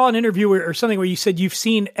 I saw an interview or something where you said you've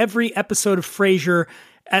seen every episode of Frasier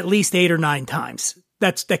at least 8 or 9 times.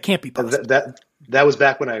 That can't be possible. That was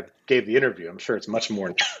back when I gave the interview. I'm sure it's much more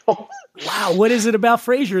now. Wow. What is it about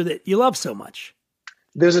Frasier that you love so much?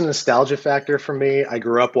 There's a nostalgia factor for me. I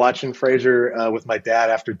grew up watching Frasier with my dad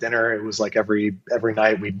after dinner. It was like every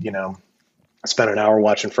night we'd, spend an hour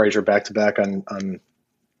watching Frasier back to back on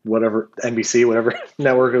whatever NBC, whatever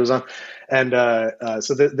network it was on. And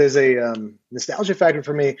so there's a nostalgia factor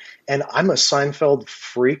for me. And I'm a Seinfeld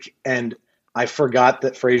freak. And I forgot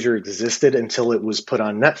that Frasier existed until it was put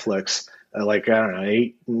on Netflix. I don't know,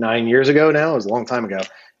 8, 9 years ago now. It was a long time ago.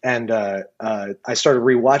 And I started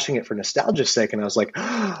rewatching it for nostalgia's sake. And I was like,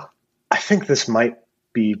 I think this might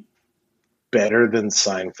be better than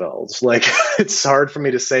Seinfeld's. Like, it's hard for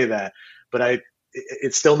me to say that, but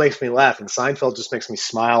it still makes me laugh. And Seinfeld just makes me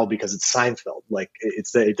smile because it's Seinfeld. Like,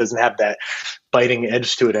 it doesn't have that biting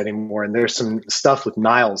edge to it anymore. And there's some stuff with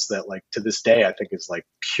Niles that, like, to this day, I think is like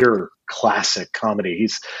pure classic comedy.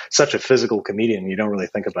 He's such a physical comedian. You don't really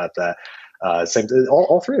think about that. Same,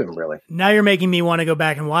 all 3 of them, really. Now you're making me want to go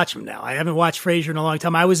back and watch them now. I haven't watched Frasier in a long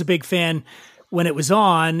time. I was a big fan when it was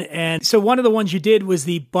on. And so one of the ones you did was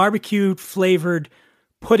the barbecue flavored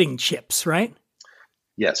pudding chips, right?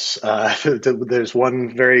 Yes. There's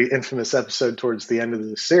one very infamous episode towards the end of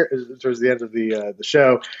the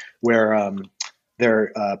show where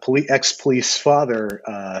their ex-police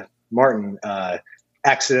father, Martin,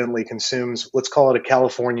 accidentally consumes, let's call it a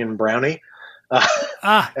Californian brownie.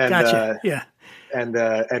 Gotcha. Yeah.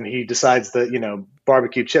 And he decides that,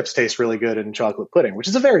 barbecue chips taste really good in chocolate pudding, which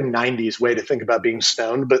is a very 90s way to think about being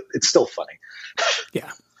stoned, but it's still funny.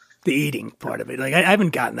 Yeah. The eating part of it. Like, I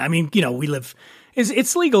haven't gotten that. I mean, we live,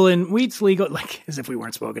 it's legal and weed's legal, like as if we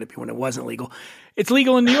weren't smoking it when it wasn't legal. It's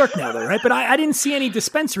legal in New York now though, right? But I didn't see any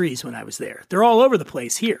dispensaries when I was there. They're all over the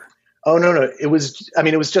place here. Oh, no. It was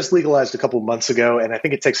just legalized a couple of months ago, and I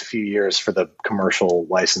think it takes a few years for the commercial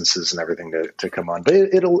licenses and everything to come on. But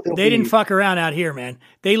they didn't fuck around out here, man.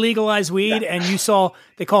 They legalized weed, and you saw,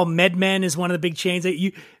 they call MedMen is one of the big chains.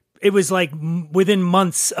 It was like within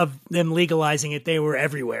months of them legalizing it, they were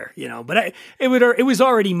everywhere, But it was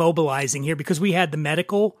already mobilizing here because we had the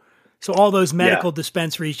medical, so all those medical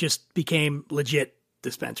dispensaries just became legit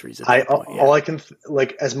dispensaries at that point. All I can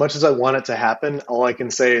as much as I want it to happen, all I can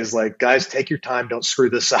say is, like, guys, take your time, don't screw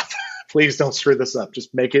this up. Please don't screw this up,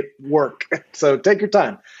 just make it work. So take your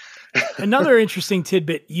time. Another interesting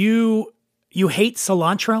tidbit, you hate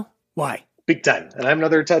cilantro? Why? Big time. And I have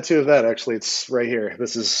another tattoo of that, actually. It's right here.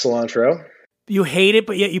 This is cilantro. You hate it,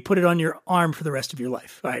 but yet you put it on your arm for the rest of your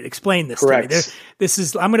life. All right, explain this Correct. to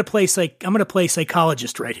me. I'm going to play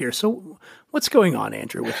psychologist right here. So, what's going on,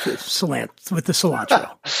 Andrew, with the cilantro?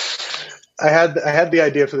 I had the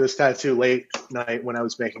idea for this tattoo late night when I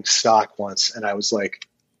was making stock once, and I was like,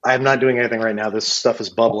 I am not doing anything right now. This stuff is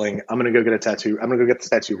bubbling. I'm going to go get a tattoo. I'm going to go get the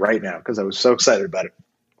tattoo right now because I was so excited about it.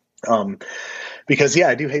 Because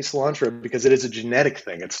I do hate cilantro because it is a genetic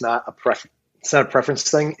thing. It's not a preference. It's not a preference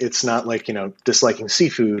thing. It's not like, disliking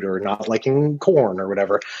seafood or not liking corn or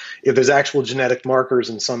whatever. If there's actual genetic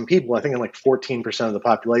markers in some people, I think in like 14% of the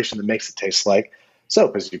population, that makes it taste like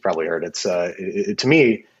soap, as you probably heard. It's to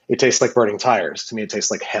me, it tastes like burning tires. To me, it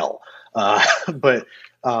tastes like hell. But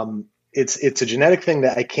it's a genetic thing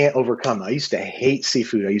that I can't overcome. I used to hate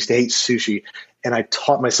seafood. I used to hate sushi, and I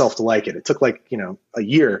taught myself to like it. It took like, a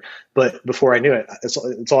year, but before I knew it, it's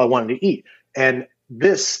all I wanted to eat. And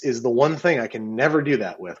this is the one thing I can never do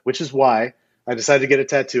that with, which is why I decided to get a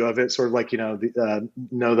tattoo of it. Sort of like,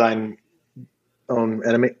 know thine own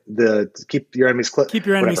enemy, keep your enemies close. Keep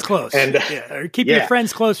your enemies close. And or keep your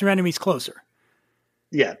friends close and your enemies closer.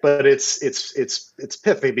 Yeah, but it's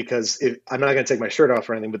pithy because I'm not going to take my shirt off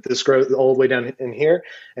or anything, but this grows all the way down in here,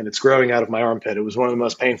 and it's growing out of my armpit. It was one of the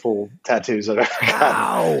most painful tattoos I've ever gotten.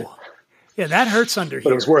 Wow. Yeah, that hurts under here.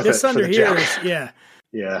 But it was worth this it. Under for the here joke. is, yeah.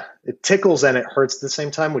 Yeah, it tickles and it hurts at the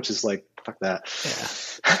same time, which is like, fuck that.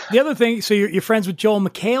 Yeah. The other thing, so you're friends with Joel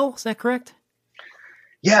McHale, is that correct?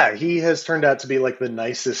 Yeah, he has turned out to be like the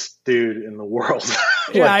nicest dude in the world.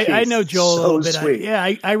 Yeah, I know Joel a little bit. Sweet.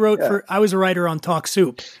 I wrote I was a writer on Talk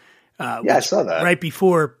Soup. I saw that. Right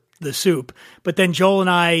before the soup. But then Joel and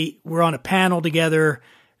I were on a panel together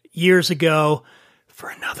years ago for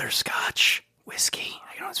another Scotch whiskey.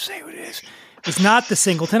 I don't say what it is. It's not the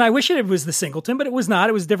Singleton. I wish it was the Singleton, but it was not.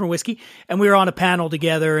 It was a different whiskey. And we were on a panel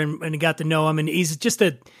together and got to know him. And he's just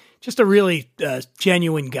a really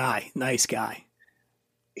genuine guy, nice guy.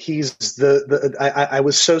 I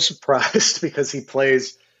was so surprised because he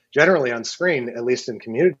plays generally on screen, at least in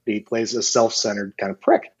Community, he plays a self-centered kind of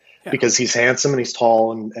prick. Yeah. Because he's handsome and he's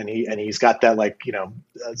tall and he's got that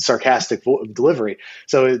sarcastic delivery.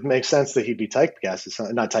 So it makes sense that he'd be typecast. It's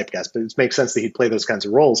not typecast, but it makes sense that he'd play those kinds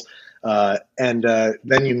of roles. And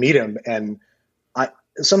then you meet him, and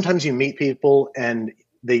sometimes you meet people and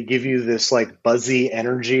they give you this like buzzy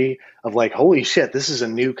energy of like, holy shit, this is a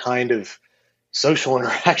new kind of social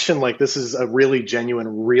interaction. Like this is a really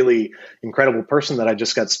genuine, really incredible person that I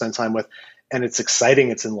just got to spend time with, and it's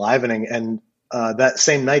exciting, it's enlivening. And that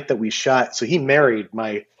same night that we shot, so he married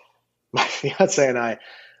my fiance and I.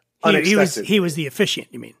 He was the officiant.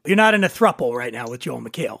 You mean you're not in a throuple right now with Joel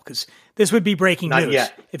McHale, because this would be breaking news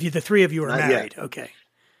if the three of you are married. Yet. Okay,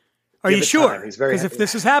 are you sure? Because if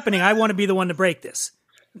this is happening, I want to be the one to break this.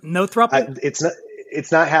 No throuple. It's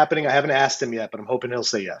not happening. I haven't asked him yet, but I'm hoping he'll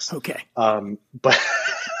say yes. Okay.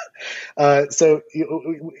 So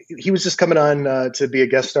he was just coming on to be a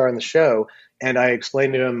guest star on the show. And I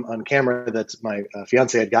explained to him on camera that my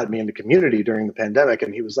fiance had gotten me into Community during the pandemic.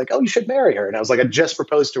 And he was like, oh, you should marry her. And I was like, I just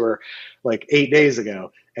proposed to her like 8 days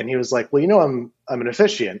ago. And he was like, well, I'm an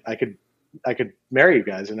officiant. I could marry you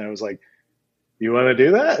guys. And I was like, you want to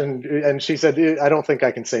do that? And she said, I don't think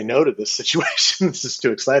I can say no to this situation. This is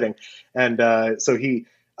too exciting. And so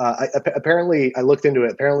apparently I looked into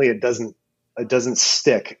it. Apparently it doesn't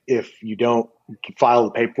stick if you don't file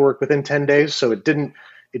the paperwork within 10 days. So it didn't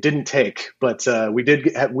take, but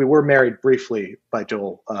we were married briefly by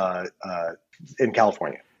Joel in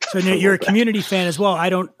California. So you're a Community fan as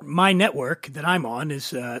well. My network that I'm on is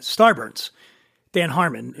Starburns. Dan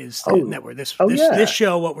Harmon is the network. This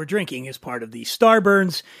show, What We're Drinking, is part of the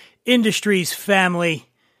Starburns Industries family.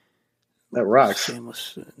 That rocks.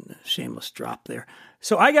 Shameless drop there.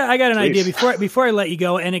 So I got an idea before I let you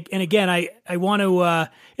go. And again, I want to.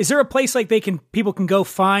 Is there a place like people can go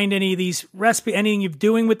find any of these recipes? Anything you're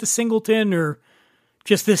doing with the Singleton, or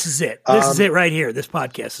just this is it? This is it right here. This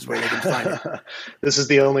podcast is where they can find it. This is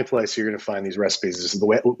the only place you're going to find these recipes. This is the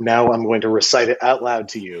way. Now I'm going to recite it out loud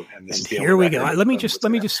to you. And this is the here we go. Let me just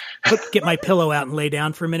get my pillow out and lay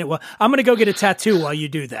down for a minute. Well, I'm going to go get a tattoo while you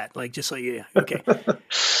do that. Like just like you. Okay.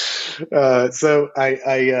 So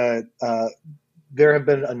there have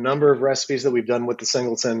been a number of recipes that we've done with the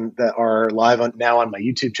Singleton that are live now on my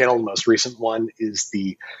YouTube channel. The most recent one is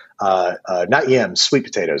the not yams, sweet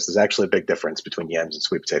potatoes. There's actually a big difference between yams and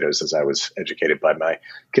sweet potatoes, as I was educated by my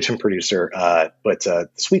kitchen producer. But the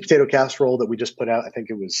sweet potato casserole that we just put out, I think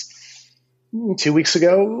it was 2 weeks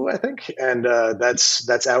ago, I think. And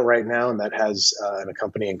that's out right now. And that has an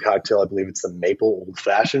accompanying cocktail. I believe it's the maple old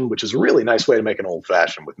fashioned, which is a really nice way to make an old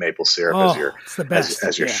fashioned with maple syrup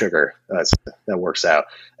as your sugar. That works out.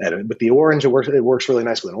 And with the orange, it works really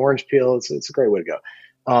nice with an orange peel. It's a great way to go.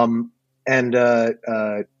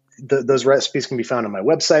 Those recipes can be found on my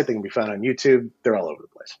website. They can be found on YouTube. They're all over the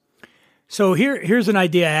place. So here's an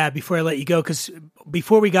idea I had before I let you go, because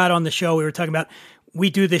before we got on the show, we were talking about, we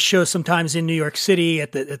do this show sometimes in New York City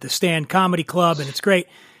at the Stand Comedy Club, and it's great.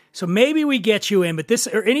 So maybe we get you in,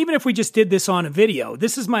 and even if we just did this on a video,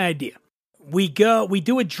 this is my idea. We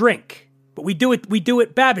do a drink, but we do it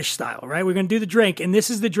Babish style, right? We're going to do the drink, and this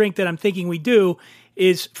is the drink that I'm thinking we do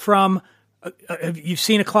is from. You've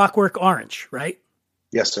seen A Clockwork Orange, right?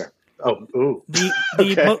 Yes, sir. Oh, ooh.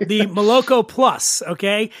 The Moloko Plus,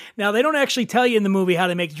 okay? Now, they don't actually tell you in the movie how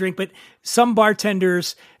they make the drink, but some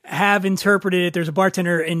bartenders have interpreted it. There's a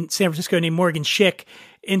bartender in San Francisco named Morgan Schick,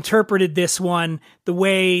 interpreted this one the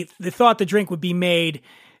way they thought the drink would be made,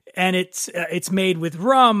 and it's made with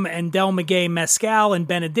rum and Del Maguey mezcal and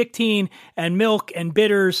Benedictine and milk and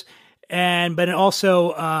bitters, but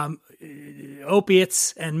also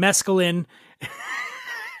opiates and mescaline.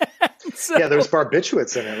 So, yeah, there's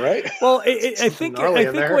barbiturates in it, right? Well, I think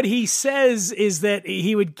what he says is that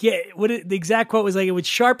he would get the exact quote was like, it would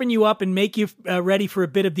sharpen you up and make you ready for a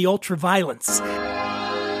bit of the ultra violence.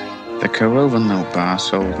 The Corova Milk Bar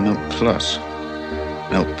sold Milk Plus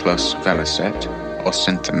Velocet, or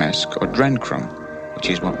Synthemesk, or Drencrum, which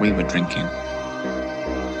is what we were drinking.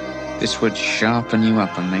 This would sharpen you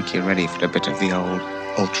up and make you ready for a bit of the old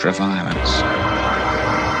ultra violence.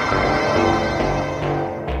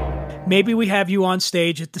 Maybe we have you on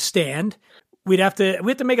stage at the Stand. We have to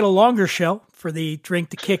make it a longer show for the drink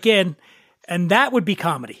to kick in, and that would be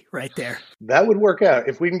comedy right there. That would work out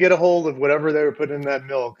if we can get a hold of whatever they were putting in that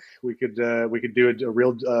milk. We could do a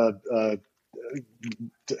real.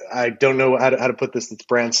 I don't know how to put this. That's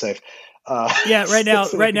brand safe. Right now,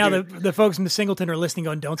 the folks in the Singleton are listening,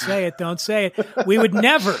 going, "Don't say it, don't say it." We would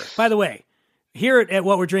never. By the way, here at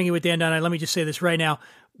What We're Drinking with Dan Dunn, let me just say this right now: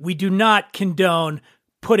 we do not condone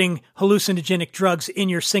putting hallucinogenic drugs in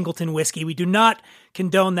your Singleton whiskey. We do not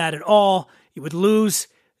condone that at all. You would lose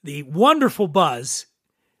the wonderful buzz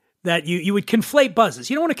that you would conflate buzzes.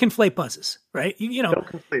 You don't want to conflate buzzes, right? You know, don't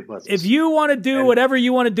conflate buzzes. If you want to do whatever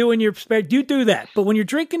you want to do in your spare, you do that. But when you're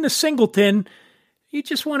drinking the Singleton, you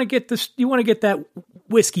just want to get this. You want to get that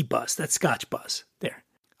whiskey buzz, that Scotch buzz. There.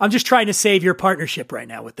 I'm just trying to save your partnership right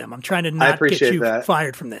now with them. I'm trying to not get you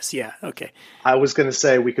fired from this. Yeah. Okay. I was going to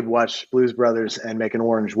say we could watch Blues Brothers and make an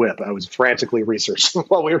orange whip. I was frantically researching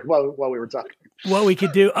while we were talking. What we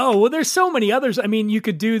could do. Oh, well, there's so many others. I mean, you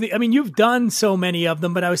could do you've done so many of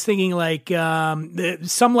them, but I was thinking like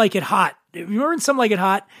Some Like It Hot. If you remember in Some Like It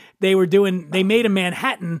Hot, they made a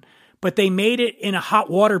Manhattan, but they made it in a hot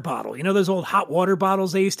water bottle. You know those old hot water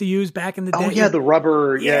bottles they used to use back in the day? Oh, yeah, the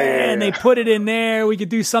rubber. Yeah. And they put it in there. We could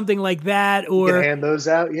do something like that. Or you can hand those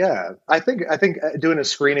out. Yeah. I think doing a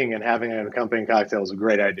screening and having an accompanying cocktail is a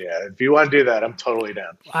great idea. If you want to do that, I'm totally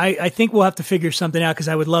down. I think we'll have to figure something out because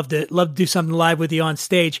I would love to do something live with you on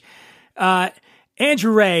stage.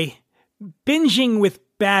 Andrew Ray, Binging with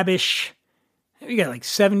Babish. You got like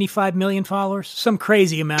 75 million followers, some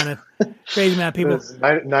crazy amount of people.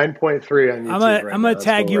 9.3 on YouTube. I'm gonna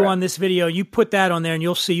tag you on this video. You put that on there, and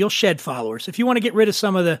you'll see you'll shed followers. If you want to get rid of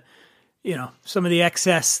some of the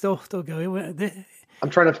excess, they'll go. I'm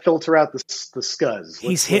trying to filter out the scuzz.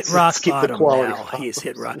 He's hit rock bottom now. He's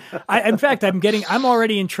hit rock. In fact, I'm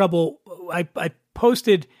already in trouble. I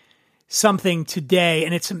posted something today,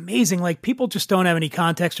 and it's amazing. Like, people just don't have any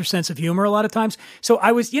context or sense of humor a lot of times. So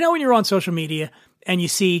I was, when you're on social media and you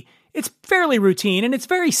see, it's fairly routine and it's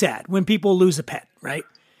very sad when people lose a pet, right?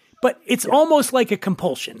 But it's almost like a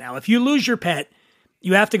compulsion. Now, if you lose your pet,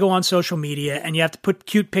 you have to go on social media and you have to put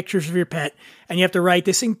cute pictures of your pet and you have to write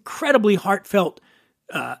this incredibly heartfelt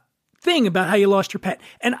thing about how you lost your pet.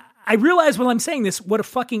 And I realize while I'm saying this, what a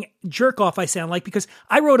fucking jerk off I sound like, because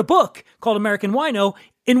I wrote a book called American Wino,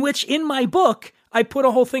 in which in my book, I put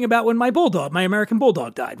a whole thing about when my American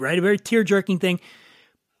Bulldog died, right? A very tear-jerking thing.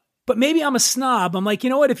 But maybe I'm a snob. I'm like,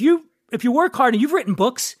 you know what? If you work hard and you've written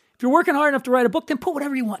books, if you're working hard enough to write a book, then put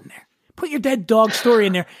whatever you want in there. Put your dead dog story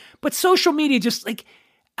in there. But social media, just like,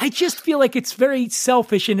 I just feel like it's very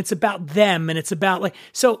selfish and it's about them and it's about like,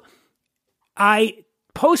 so I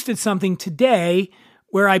posted something today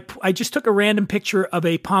where I just took a random picture of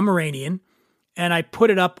a Pomeranian and I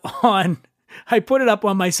put it up on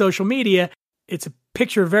my social media. It's a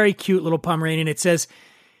picture of a very cute little Pomeranian. It says,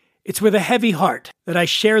 "It's with a heavy heart that I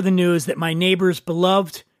share the news that my neighbor's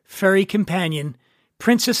beloved furry companion,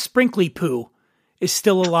 Princess Sprinkly Poo, is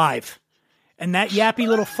still alive. And that yappy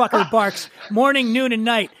little fucker barks morning, noon, and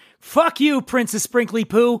night. Fuck you, Princess Sprinkly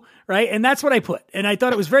Poo," right? And that's what I put. And I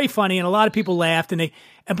thought it was very funny, and a lot of people laughed.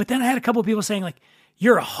 But then I had a couple of people saying, like,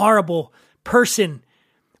 "You're a horrible person.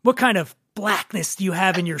 What kind of blackness do you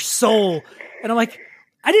have in your soul?" And I'm like,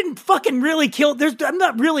 I didn't fucking really kill. I'm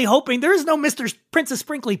not really hoping. There is no Mr. Princess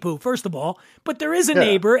Sprinkly Poo, first of all. But there is a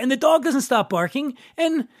neighbor, and the dog doesn't stop barking.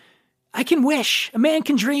 And I can wish. A man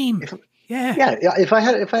can dream. Yeah. If I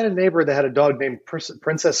had a neighbor that had a dog named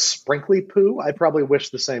Princess Sprinkly Poo, I'd probably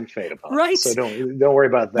wish the same fate upon. Right. So don't worry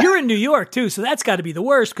about that. You're in New York too, so that's got to be the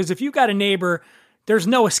worst. Because if you got a neighbor, there's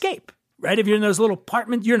no escape, right? If you're in those little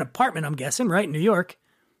apartments, you're in an apartment, I'm guessing, right, in New York.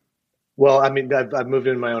 Well, I mean, I've moved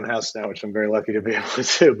into my own house now, which I'm very lucky to be able to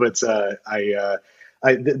do. But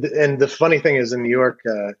and the funny thing is, in New York,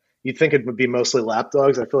 you'd think it would be mostly lap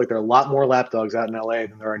dogs. I feel like there are a lot more lap dogs out in LA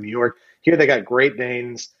than there are in New York. Here, they got Great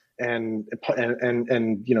Danes and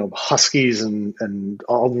huskies and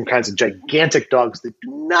all kinds of gigantic dogs that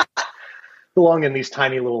do not belong in these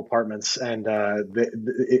tiny little apartments. And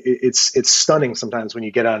it's stunning sometimes when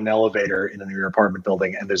you get on an elevator in your apartment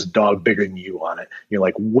building and there's a dog bigger than you on it. You're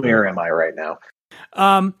like, where am I right now?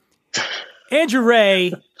 Andrew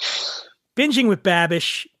Ray, Binging with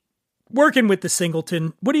Babish, working with the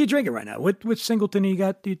Singleton. What are you drinking right now? Which Singleton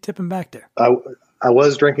you tipping back there? I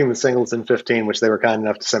was drinking the Singleton 15, which they were kind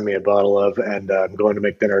enough to send me a bottle of, and I'm going to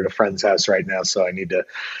make dinner at a friend's house right now. So I need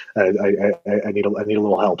I need a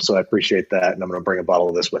little help. So I appreciate that, and I'm going to bring a bottle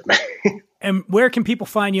of this with me. And where can people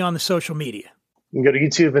find you on the social media? You can go to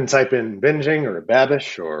YouTube and type in Binging or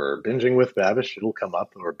Babish or Binging with Babish. It'll come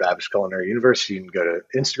up, or Babish Culinary Universe. You can go to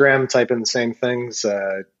Instagram, type in the same things,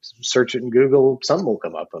 search it in Google. Something will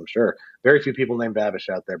come up, I'm sure. Very few people named Babish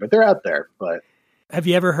out there, but they're out there. But have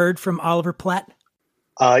you ever heard from Oliver Platt?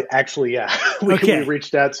 Actually, yeah. We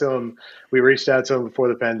reached out to him. We reached out to him before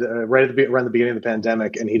the around the beginning of the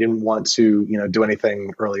pandemic, and he didn't want to, do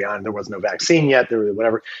anything early on. There was no vaccine yet. There was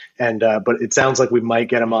whatever, and but it sounds like we might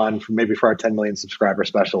get him on for our 10 million subscriber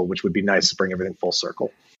special, which would be nice to bring everything full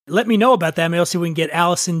circle. let me know about that. Maybe I'll see if we can get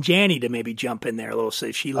Allison Janney to maybe jump in there a little.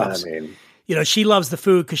 So she loves, she loves the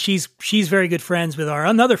food because she's very good friends with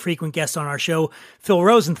another frequent guest on our show, Phil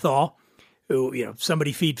Rosenthal, who,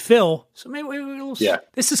 somebody feed Phil. So maybe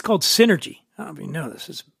this is called synergy. I don't even know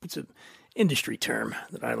this. It's an industry term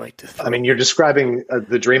that I like to throw. I mean, you're describing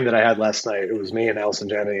the dream that I had last night. It was me and Allison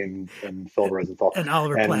Janney and Phil Rosenthal. And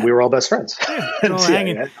Oliver Platt. And we were all best friends. Yeah, all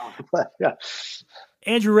hanging. Yeah.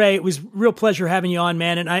 Andrew Ray, it was a real pleasure having you on,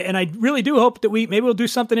 man. And I really do hope that we'll do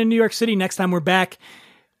something in New York City next time we're back.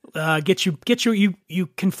 You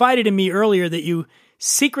confided in me earlier that you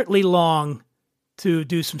secretly long to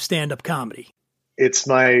do some stand-up comedy. It's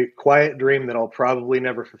my quiet dream that I'll probably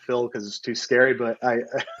never fulfill because it's too scary, but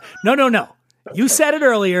No. You said it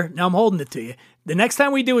earlier. Now I'm holding it to you. The next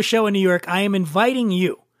time we do a show in New York, I am inviting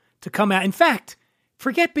you to come out. In fact,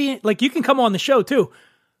 forget being, you can come on the show too.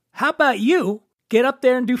 How about you get up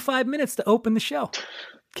there and do 5 minutes to open the show?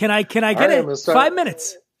 Can I get 5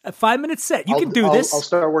 minutes? A 5 minute set. You can do this. I'll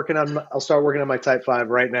start working on my type 5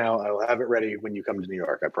 right now. I will have it ready when you come to New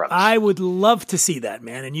York. I promise. I would love to see that,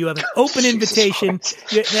 man. And you have an open invitation.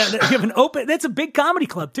 You have an open. That's a big comedy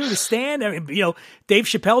club too. The Stand. I mean, Dave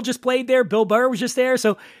Chappelle just played there. Bill Burr was just there.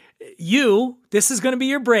 So this is going to be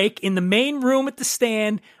your break in the main room at the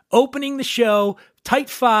Stand, opening the show. Tight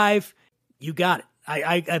 5. You got it.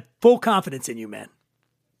 I have full confidence in you, man.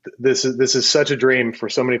 This is such a dream for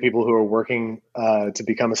so many people who are working to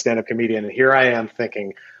become a stand-up comedian, and here I am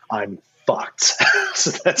thinking I'm fucked. So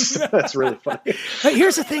that's really funny. But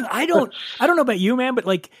here's the thing: I don't know about you, man, but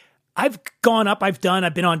I've gone up, I've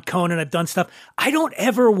been on Conan, I've done stuff. I don't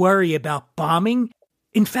ever worry about bombing.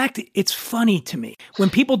 In fact, it's funny to me when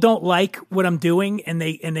people don't like what I'm doing, and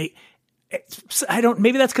they.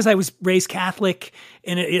 Maybe that's because I was raised Catholic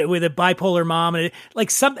and with a bipolar mom, and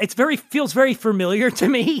feels very familiar to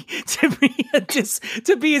me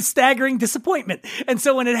to be a staggering disappointment. And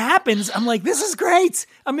so when it happens, I'm like, this is great.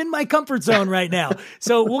 I'm in my comfort zone right now.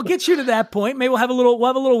 So we'll get you to that point. Maybe we'll have a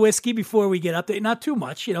little whiskey before we get up there. Not too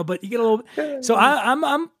much, but you get a little. So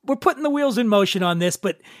we're putting the wheels in motion on this.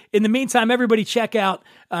 But in the meantime, everybody check out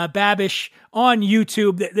Babish on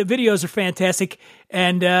YouTube. The videos are fantastic.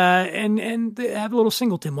 And have a little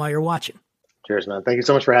singleton while you're watching. Cheers, man. Thank you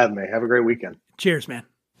so much for having me. Have a great weekend. Cheers, man.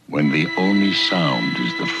 When the only sound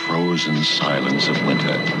is the frozen silence of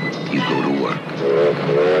winter, you go to work,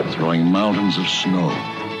 throwing mountains of snow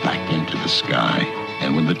back into the sky.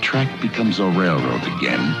 And when the track becomes a railroad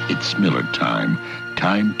again, it's Miller time.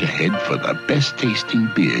 Time to head for the best tasting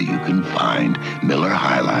beer you can find, Miller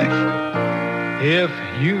High Life. If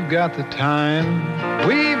you've got the time,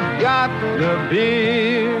 we've got the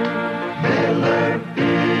beer. Miller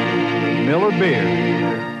Beer. Miller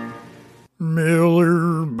Beer.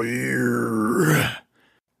 Miller Beer.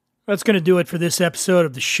 That's going to do it for this episode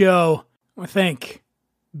of the show. I thank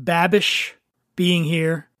Babish being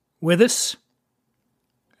here with us.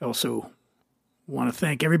 I also want to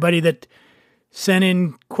thank everybody that sent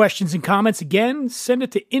in questions and comments. Again, send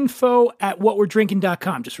it to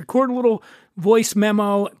info@whatwe'redrinking.com. Just record a little voice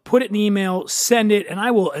memo, put it in the email, send it, and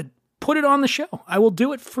I will put it on the show. I will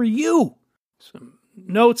do it for you. Some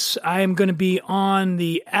notes. I am going to be on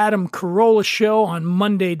the Adam Carolla show on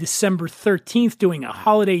Monday, December 13th, doing a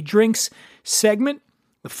holiday drinks segment.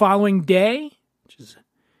 The following day, which is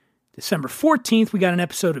December 14th, we got an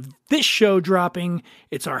episode of this show dropping.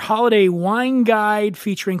 It's our holiday wine guide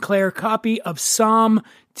featuring Claire Copy of Somm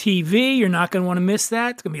TV. You're not going to want to miss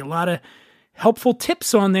that. It's going to be a lot of helpful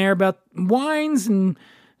tips on there about wines and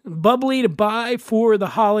bubbly to buy for the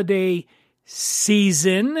holiday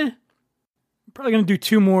season. I'm probably going to do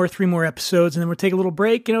 3 more episodes, and then we'll take a little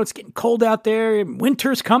break. It's getting cold out there.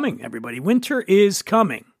 Winter's coming, everybody. Winter is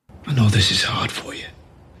coming. I know this is hard for you,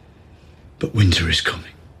 but winter is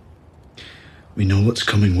coming. We know what's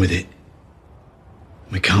coming with it.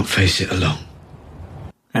 We can't face it alone.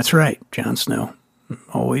 That's right, Jon Snow. You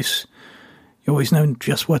always know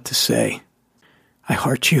just what to say. I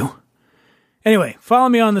heart you. Anyway, follow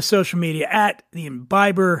me on the social media at The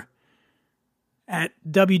Imbiber, at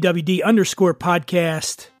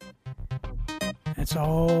WWD_podcast. That's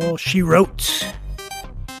all she wrote.